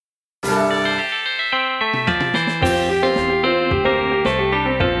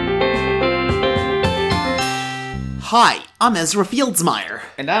Hi, I'm Ezra Fieldsmeyer.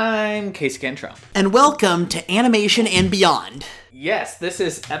 And I'm Casey Cantrell. And welcome to Animation and Beyond. Yes, this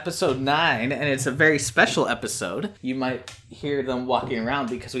is episode 9, and it's a very special episode. You might hear them walking around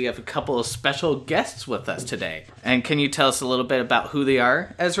because we have a couple of special guests with us today. And can you tell us a little bit about who they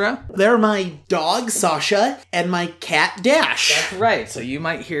are, Ezra? They're my dog, Sasha, and my cat, Dash. That's right. So you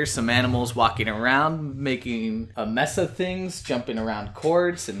might hear some animals walking around, making a mess of things, jumping around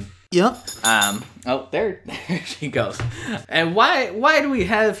cords, and... Yep. There she goes. And why do we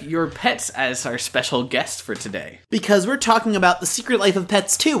have your pets as our special guest for today? Because we're talking about The Secret Life of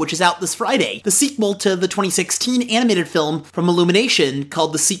Pets 2, which is out this Friday. The sequel to the 2016 animated film from Illumination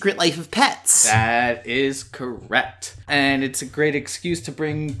called The Secret Life of Pets. That is correct. And it's a great excuse to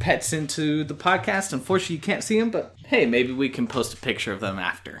bring pets into the podcast. Unfortunately, you can't see them, but hey, maybe we can post a picture of them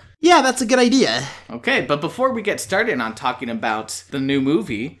after. Yeah, that's a good idea. Okay, but before we get started on talking about the new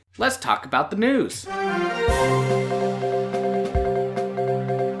movie, let's talk about the news. A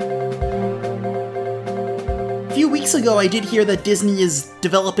few weeks ago, I did hear that Disney is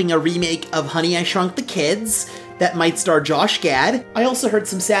developing a remake of Honey, I Shrunk the Kids that might star Josh Gad. I also heard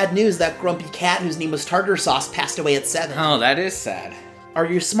some sad news that grumpy cat whose name was Tartar Sauce passed away at 7. Oh, that is sad. Are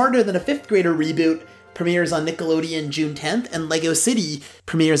You Smarter Than a Fifth Grader reboot premieres on Nickelodeon June 10th, and Lego City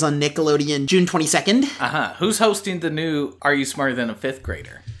premieres on Nickelodeon June 22nd. Who's hosting the new Are You Smarter Than a Fifth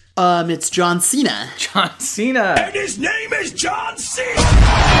Grader? It's John Cena. John Cena! And his name is John Cena!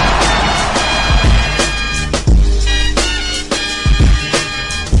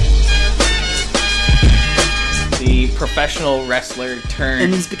 The professional wrestler turned...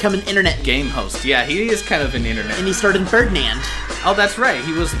 And he's become an internet game host. Yeah, he is kind of an internet. And he starred in Ferdinand. Oh, that's right.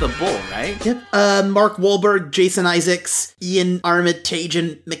 He was the bull, right? Yep. Mark Wahlberg, Jason Isaacs, Ian Armitage,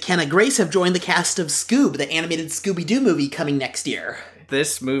 and McKenna Grace have joined the cast of Scoob, the animated Scooby-Doo movie coming next year.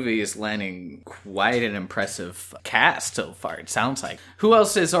 This movie is landing quite an impressive cast so far, it sounds like. Who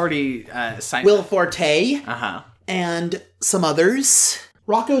else is already signed? Will Forte. And some others.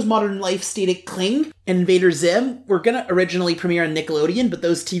 Rocko's Modern Life Static Cling and Invader Zim were going to originally premiere on Nickelodeon, but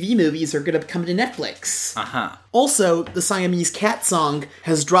those TV movies are going to come to Netflix. Also, the Siamese Cat song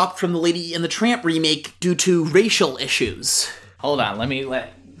has dropped from the Lady and the Tramp remake due to racial issues. Hold on,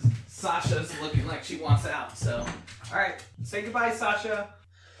 Sasha's looking like she wants out, so... Alright, say goodbye, Sasha.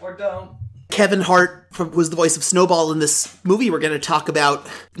 Or don't. Kevin Hart was the voice of Snowball in this movie we're going to talk about.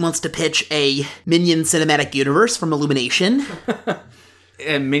 Wants to pitch a Minion cinematic universe from Illumination.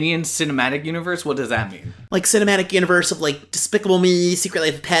 A Minion cinematic universe? What does that mean? Like cinematic universe of like Despicable Me, Secret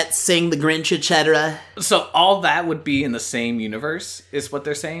Life of Pets, Sing, The Grinch, etc. So all that would be in the same universe, is what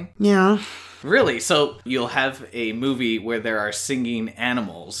they're saying? Yeah. Really? So you'll have a movie where there are singing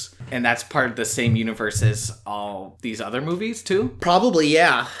animals, and that's part of the same universe as all these other movies, too? Probably,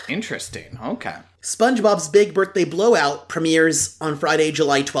 yeah. Interesting. Okay. SpongeBob's Big Birthday Blowout premieres on Friday,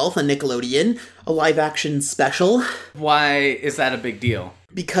 July 12th on Nickelodeon, a live-action special. Why is that a big deal?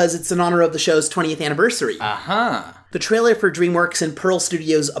 Because it's in honor of the show's 20th anniversary. The trailer for DreamWorks and Pearl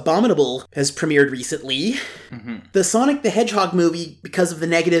Studios' Abominable has premiered recently. The Sonic the Hedgehog movie, because of the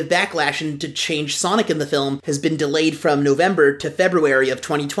negative backlash and to change Sonic in the film, has been delayed from November to February of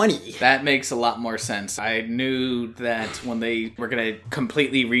 2020. That makes a lot more sense. I knew that when they were going to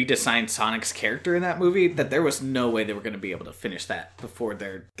completely redesign Sonic's character in that movie, that there was no way they were going to be able to finish that before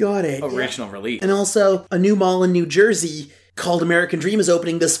their original release. And also, a new mall in New Jersey called American Dream is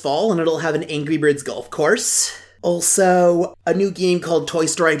opening this fall, and it'll have an Angry Birds golf course. Also, a new game called Toy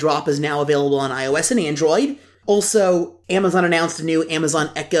Story Drop is now available on iOS and Android. Also, Amazon announced a new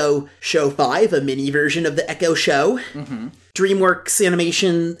Amazon Echo Show 5, a mini version of the Echo Show. DreamWorks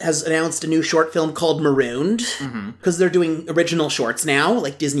Animation has announced a new short film called Marooned, because they're doing original shorts now,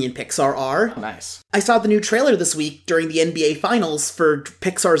 like Disney and Pixar are. Nice. I saw the new trailer this week during the NBA Finals for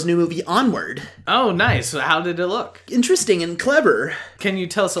Pixar's new movie Onward. Oh, nice. How did it look? Interesting and clever. Can you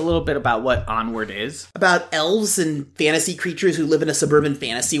tell us a little bit about what Onward is? About elves and fantasy creatures who live in a suburban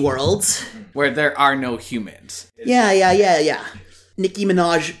fantasy world. Where there are no humans. Yeah. Nicki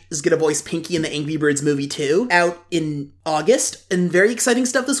Minaj is going to voice Pinky in the Angry Birds movie too, out in August. And very exciting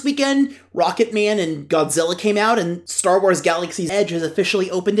stuff this weekend. Rocket Man and Godzilla came out, and Star Wars Galaxy's Edge has officially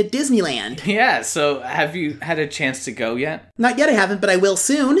opened at Disneyland. Yeah, so have you had a chance to go yet? Not yet, I haven't, but I will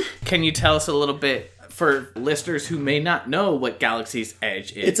soon. Can you tell us a little bit for listeners who may not know what Galaxy's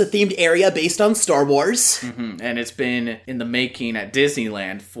Edge is? It's a themed area based on Star Wars. And it's been in the making at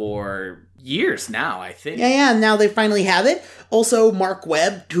Disneyland for years now, I think. Yeah, now they finally have it. Also, Mark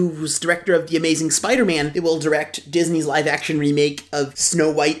Webb, who was director of The Amazing Spider-Man, will direct Disney's live-action remake of Snow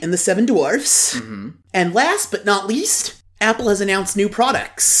White and the Seven Dwarfs. And last but not least, Apple has announced new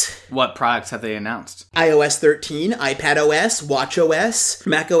products. What products have they announced? iOS 13, iPadOS, watchOS,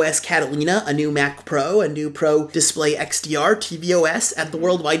 macOS Catalina, a new Mac Pro, a new Pro Display XDR, tvOS at the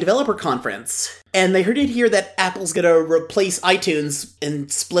Worldwide Developer Conference. And they did hear that Apple's gonna replace iTunes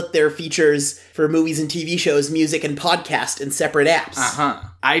and split their features for movies and TV shows, music and podcast in separate apps.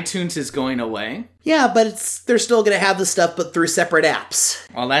 iTunes is going away? Yeah, but they're still gonna have the stuff, but through separate apps.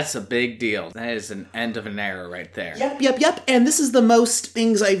 Well, that's a big deal. That is an end of an era right there. Yep. And this is the most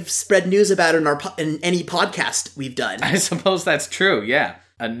things I've spread news about in any podcast we've done. I suppose that's true, yeah.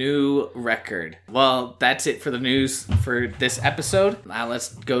 A new record. Well, that's it for the news for this episode. Now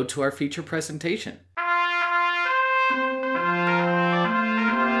let's go to our feature presentation.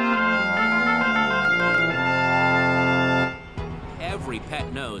 Every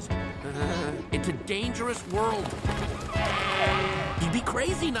pet knows it's a dangerous world. You'd be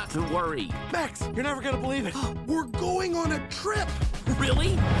crazy not to worry. Max, you're never gonna believe it. We're going on a trip.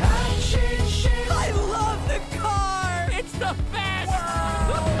 Really? I love the car. It's the best!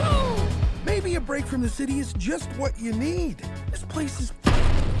 Maybe a break from the city is just what you need. This place is...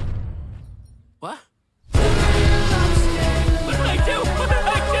 What? What did I do? What did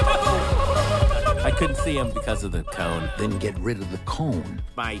I do? I couldn't see him because of the cone. Then get rid of the cone.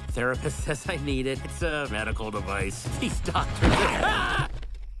 My therapist says I need it. It's a medical device. These doctors...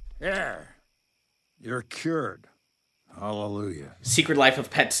 There. You're cured. Hallelujah. Secret Life of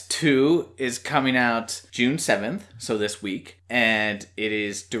Pets 2 is coming out June 7th, so this week. And it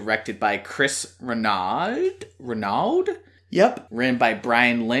is directed by Chris Renaud? Yep. Written by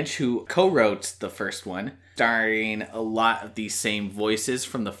Brian Lynch, who co-wrote the first one. Starring a lot of these same voices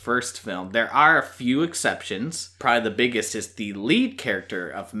from the first film. There are a few exceptions. Probably the biggest is the lead character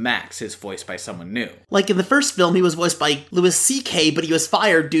of Max is voiced by someone new. Like in the first film, he was voiced by Louis C.K., but he was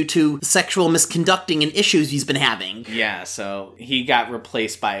fired due to sexual misconducting and issues he's been having. Yeah, so he got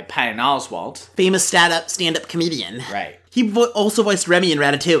replaced by Patton Oswalt. Famous stand-up comedian. Right. He also voiced Remy in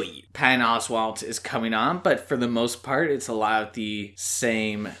Ratatouille. Patton Oswalt is coming on, but for the most part, it's a lot of the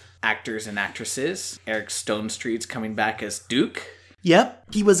same actors and actresses. Eric Stonestreet's coming back as Duke. Yep.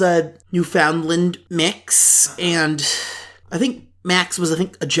 He was a Newfoundland mix, and I think Max was, a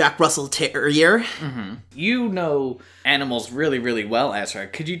Jack Russell Terrier. Mm-hmm. You know animals really, really well, Ezra.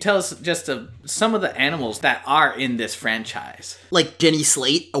 Could you tell us just some of the animals that are in this franchise? Like Jenny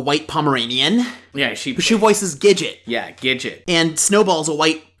Slate, a white Pomeranian. Yeah, she voices Gidget. Yeah, Gidget. And Snowball's a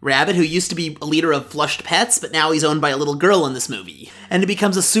white rabbit who used to be a leader of Flushed Pets, but now he's owned by a little girl in this movie. And he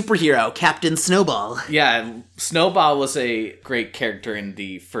becomes a superhero, Captain Snowball. Yeah, Snowball was a great character in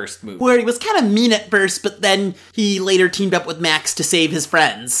the first movie. Where he was kind of mean at first, but then he later teamed up with Max to save his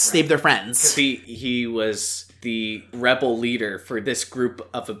friends, save their friends. He was the rebel leader for this group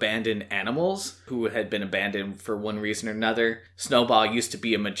of abandoned animals who had been abandoned for one reason or another. Snowball used to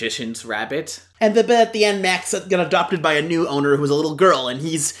be a magician's rabbit. But at the end, Max got adopted by a new owner who was a little girl, and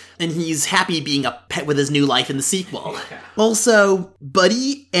he's happy being a pet with his new life in the sequel. Yeah. Also,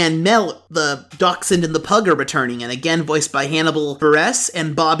 Buddy and Mel, the dachshund and the pug, are returning, and again voiced by Hannibal Buress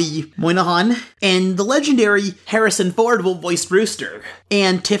and Bobby Moynihan. And the legendary Harrison Ford will voice Rooster.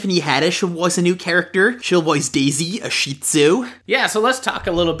 And Tiffany Haddish will voice a new character. She'll voice Daisy, a Shih Tzu. Yeah, so let's talk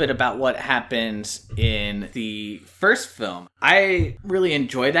a little bit about what happens in the first film. I really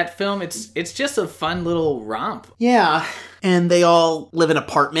enjoyed that film. It's just a fun little romp. Yeah. And they all live in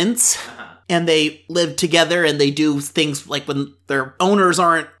apartments. And they live together and they do things like when their owners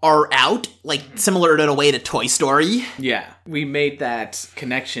are out, like similar in a way to Toy Story. Yeah. We made that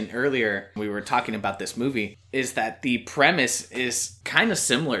connection earlier. We were talking about this movie, is that the premise is kind of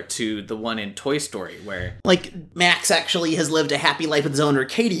similar to the one in Toy Story, where like Max actually has lived a happy life with his owner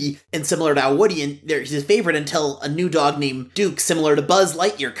Katie, and similar to how Woody, and they're his favorite until a new dog named Duke, similar to Buzz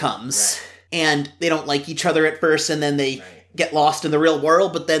Lightyear, comes. Right. And they don't like each other at first, and then they get lost in the real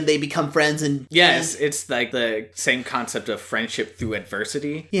world, but then they become friends. And yes, it's like the same concept of friendship through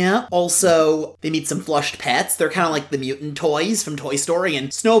adversity. Yeah. Also, they meet some flushed pets. They're kind of like the mutant toys from Toy Story,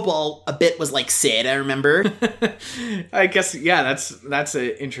 and Snowball a bit was like Sid, I remember. I guess, yeah, that's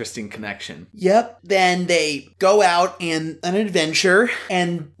an interesting connection. Yep. Then they go out on an adventure,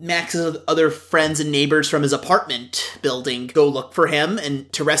 and Max's other friends and neighbors from his apartment building go look for him and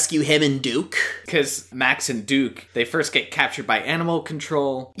to rescue him and Duke. Because Max and Duke, they first get captured by animal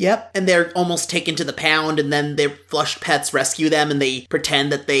control. Yep, and they're almost taken to the pound, and then their flushed pets rescue them, and they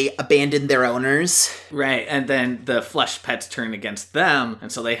pretend that they abandoned their owners. Right, and then the flushed pets turn against them,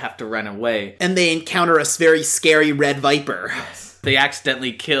 and so they have to run away. And they encounter a very scary red viper. Yes. they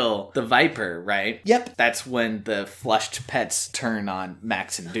accidentally kill the Viper, right? Yep. That's when the flushed pets turn on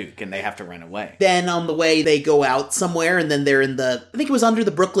Max and Duke, and they have to run away. Then on the way, they go out somewhere, and then they're I think it was under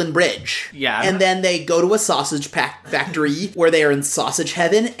the Brooklyn Bridge. Yeah. And then they go to a sausage factory where they are in sausage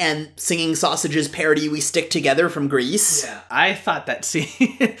heaven and singing Sausage's parody We Stick Together from Grease. Yeah. I thought that scene,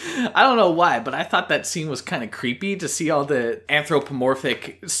 I don't know why, but I thought that scene was kind of creepy to see all the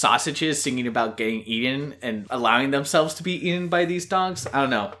anthropomorphic sausages singing about getting eaten and allowing themselves to be eaten by these dogs. I don't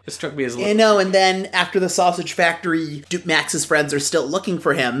know. It struck me as a little... I know, and then after the sausage factory, Duke Max's friends are still looking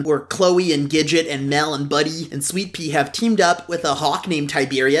for him, where Chloe and Gidget and Mel and Buddy and Sweet Pea have teamed up with a hawk named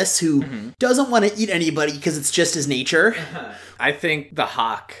Tiberius, who doesn't want to eat anybody because it's just his nature. I think the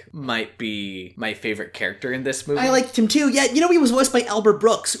Hawk might be my favorite character in this movie. I liked him too. Yeah, he was voiced by Albert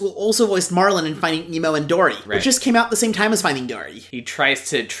Brooks, who also voiced Marlin in Finding Nemo and Dory, which just came out the same time as Finding Dory. He tries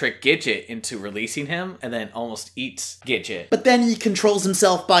to trick Gidget into releasing him and then almost eats Gidget. But then he controls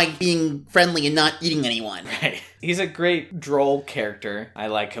himself by being friendly and not eating anyone. Right. He's a great droll character. I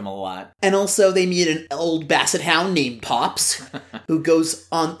like him a lot. And also they meet an old basset hound named Pops, who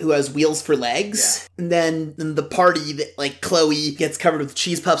has wheels for legs. Yeah. And then in the party that Chloe gets covered with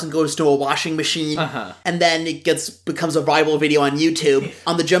cheese puffs and goes to a washing machine. And then it becomes a viral video on YouTube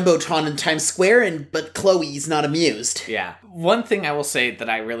on the Jumbotron in Times Square, but Chloe's not amused. Yeah. One thing I will say that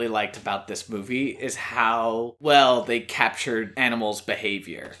I really liked about this movie is how well they captured animals'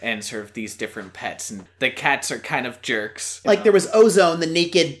 behavior and sort of these different pets. And the cats are kind of jerks. There was Ozone, the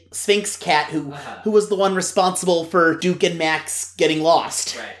naked Sphinx cat, who was the one responsible for Duke and Max getting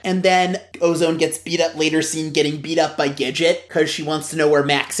lost. Right. And then Ozone gets beat up, later seen getting beat up by Gidget, because she wants to know where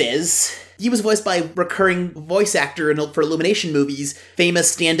Max is. He was voiced by recurring voice actor for Illumination movies,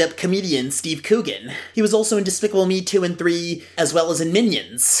 famous stand-up comedian Steve Coogan. He was also in Despicable Me 2 and 3, as well as in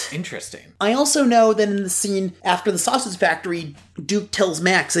Minions. Interesting. I also know that in the scene after the sausage factory, Duke tells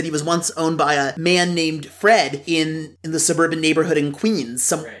Max that he was once owned by a man named Fred in the suburban neighborhood in Queens,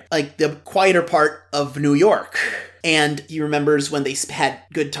 the quieter part of New York. And he remembers when they had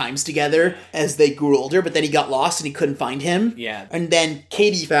good times together as they grew older, but then he got lost and he couldn't find him. Yeah. And then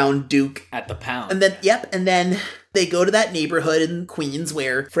Katie found Duke. At the pound. And then they go to that neighborhood in Queens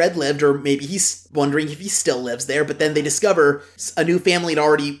where Fred lived, or maybe he's wondering if he still lives there, but then they discover a new family had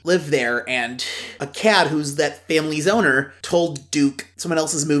already lived there, and a cat who's that family's owner told Duke someone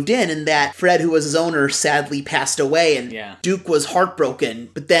else has moved in, and that Fred, who was his owner, sadly passed away, and Duke was heartbroken.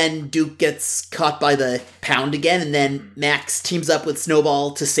 But then Duke gets caught by the pound again, and then Max teams up with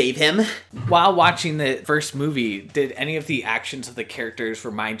Snowball to save him. While watching the first movie, did any of the actions of the characters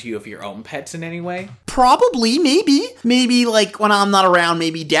remind you of your own pets in any way? Probably, maybe. Maybe, when I'm not around,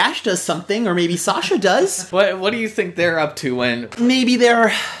 maybe Dash does something, or maybe Sasha does. What do you think they're up to when... Maybe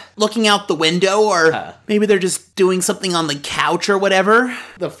they're looking out the window, or maybe they're just doing something on the couch or whatever.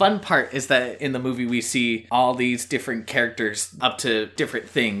 The fun part is that in the movie we see all these different characters up to different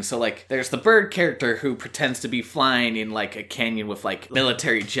things. So, there's the bird character who pretends to be flying in, a canyon with,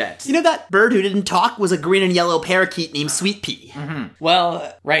 military jets. That bird who didn't talk was a green and yellow parakeet named Sweet Pea. Mm-hmm.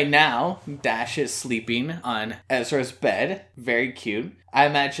 Well, right now, Dash is sleeping on Ezra's bed. Very cute. I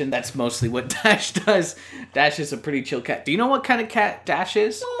imagine that's mostly what Dash does. Dash is a pretty chill cat. Do you know what kind of cat Dash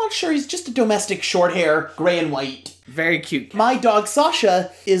is? I'm not sure. He's just a domestic short hair, gray and white. Very cute cat. My dog Sasha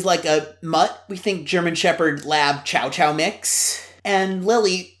is like a mutt. We think German Shepherd Lab Chow Chow mix. And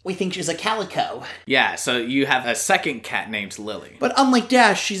Lily, we think she's a calico. Yeah, so you have a second cat named Lily. But unlike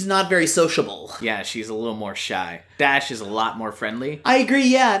Dash, she's not very sociable. Yeah, she's a little more shy. Dash is a lot more friendly. I agree,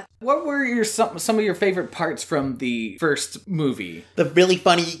 yeah. What were some of your favorite parts from the first movie? The really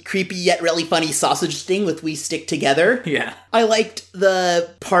funny, creepy yet really funny sausage sting with We Stick Together. Yeah. I liked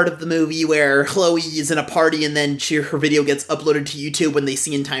the part of the movie where Chloe is in a party and then her video gets uploaded to YouTube when they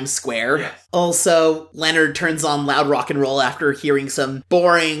see in Times Square. Yes. Also, Leonard turns on loud rock and roll after hearing some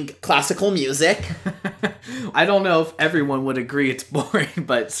boring classical music. I don't know if everyone would agree it's boring,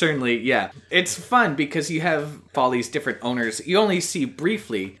 but certainly, yeah. It's fun because you have all these different owners you only see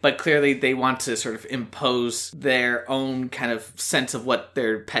briefly, but clearly they want to sort of impose their own kind of sense of what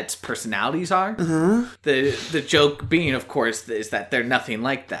their pets' personalities are. Mm-hmm. The joke being, of course, is that they're nothing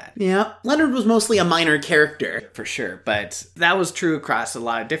like that. Yeah. Leonard was mostly a minor character. For sure, but that was true across a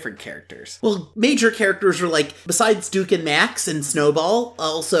lot of different characters. Well, major characters were besides Duke and Max and Snowball,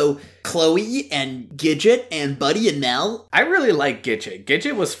 also Chloe and Gidget and Buddy and Nell. I really like Gidget.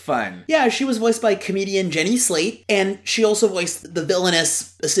 Gidget was fun. Yeah, she was voiced by comedian Jenny Slate, and she also voiced the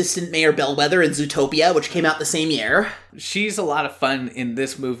villainous Assistant Mayor Bellwether in Zootopia, which came out the same year. She's a lot of fun in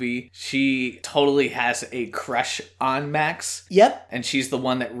this movie. She totally has a crush on Max. Yep. And she's the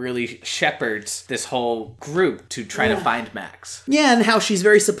one that really shepherds this whole group to try to find Max. Yeah, and how she's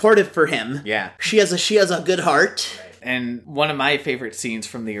very supportive for him. Yeah. She has a good heart. And one of my favorite scenes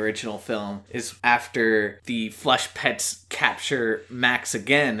from the original film is after the Flush Pets capture Max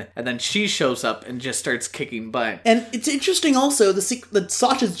again, and then she shows up and just starts kicking butt. And it's interesting also, the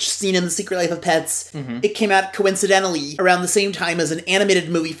sausage scene in The Secret Life of Pets, it came out coincidentally around the same time as an animated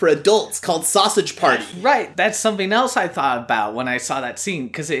movie for adults called Sausage Party. Right, that's something else I thought about when I saw that scene,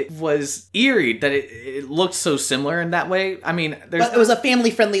 because it was eerie that it looked so similar in that way. I mean, But it was a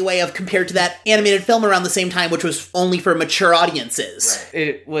family-friendly way of compared to that animated film around the same time, which was only for mature audiences. Right.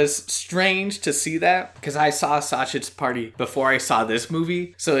 It was strange to see that, because I saw Sausage Party before I saw this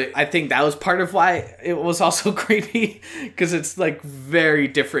movie, so I think that was part of why it was also creepy, because it's like very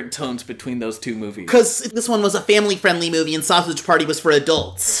different tones between those two movies. Because this one was a family-friendly movie and Sausage Party was for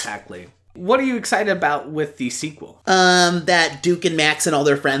adults. Exactly. What are you excited about with the sequel? That Duke and Max and all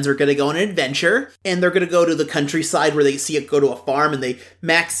their friends are going to go on an adventure, and they're going to go to the countryside where they see it go to a farm, and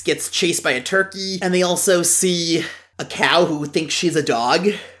Max gets chased by a turkey, and they also see a cow who thinks she's a dog.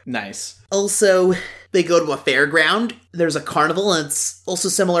 Nice. Also, they go to a fairground. There's a carnival, and it's also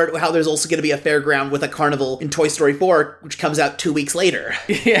similar to how there's also going to be a fairground with a carnival in Toy Story 4, which comes out 2 weeks later.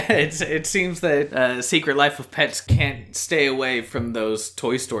 Yeah, it seems that Secret Life of Pets can't stay away from those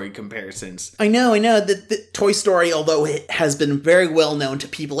Toy Story comparisons. I know. The Toy Story, although it has been very well known to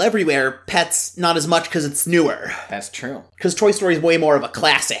people everywhere, Pets not as much because it's newer. That's true. Because Toy Story is way more of a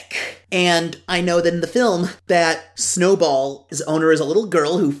classic. And I know that in the film that Snowball, his owner, is a little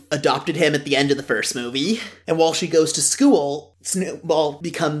girl who adopted him at the end of the first movie. And while she goes to school, Snowball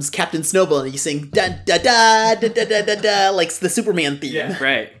becomes Captain Snowball, and he sings da-da-da-da-da-da-da-da, like the Superman theme. Yeah,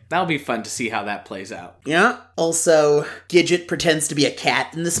 right. That'll be fun to see how that plays out. Yeah. Also, Gidget pretends to be a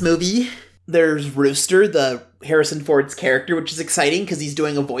cat in this movie. There's Rooster, the Harrison Ford's character, which is exciting because he's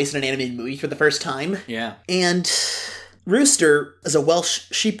doing a voice in an animated movie for the first time. Yeah. And Rooster is a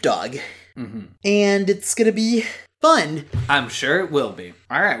Welsh sheepdog. Mm-hmm. And it's going to be fun. I'm sure it will be.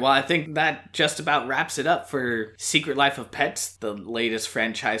 All right, well, I think that just about wraps it up for Secret Life of Pets, the latest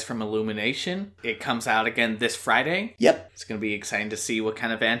franchise from Illumination. It comes out again this Friday. Yep. It's going to be exciting to see what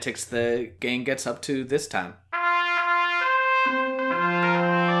kind of antics the gang gets up to this time.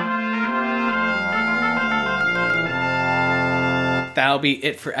 That'll be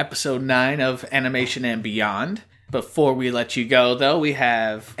it for episode 9 of Animation and Beyond. Before we let you go, though, we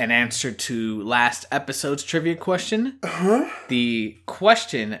have an answer to last episode's trivia question. The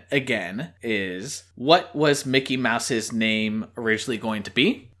question, again, is, what was Mickey Mouse's name originally going to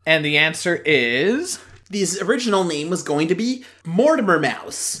be? And the answer is... His original name was going to be Mortimer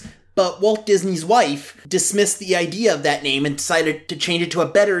Mouse. But Walt Disney's wife dismissed the idea of that name and decided to change it to a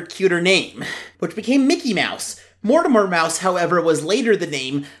better, cuter name, which became Mickey Mouse. Mortimer Mouse, however, was later the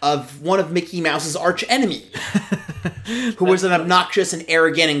name of one of Mickey Mouse's arch enemy, who was an obnoxious and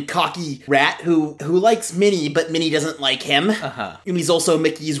arrogant and cocky rat who likes Minnie, but Minnie doesn't like him. And he's also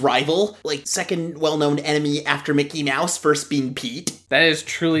Mickey's rival, like second well-known enemy after Mickey Mouse, first being Pete. That is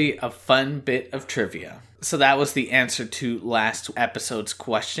truly a fun bit of trivia. So that was the answer to last episode's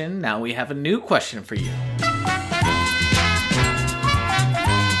question. Now we have a new question for you.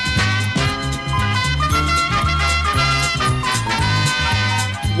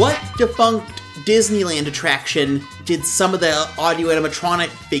 What defunct Disneyland attraction did some of the audio animatronic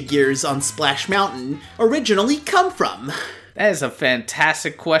figures on Splash Mountain originally come from? That is a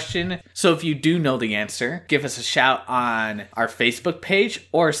fantastic question. So if you do know the answer, give us a shout on our Facebook page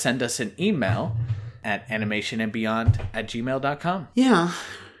or send us an email at animationandbeyond@gmail.com. Yeah.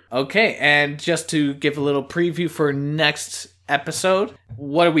 Okay, and just to give a little preview for next episode,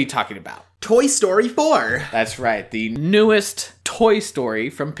 what are we talking about? Toy Story 4. That's right, the newest Toy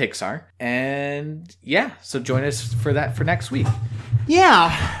Story from Pixar. And yeah, so join us for that for next week.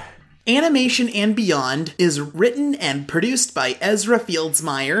 Yeah. Animation and Beyond is written and produced by Ezra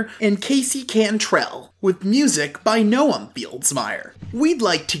Fieldsmeyer and Casey Cantrell, with music by Noam Fieldsmeyer. We'd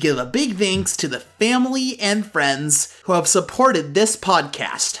like to give a big thanks to the family and friends who have supported this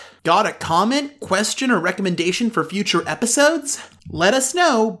podcast. Got a comment, question, or recommendation for future episodes? Let us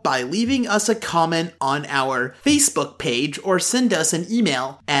know by leaving us a comment on our Facebook page or send us an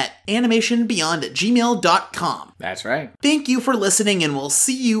email at animationbeyond@gmail.com. That's right. Thank you for listening, and we'll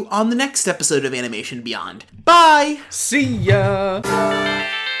see you on the next episode of Animation Beyond. Bye! See ya!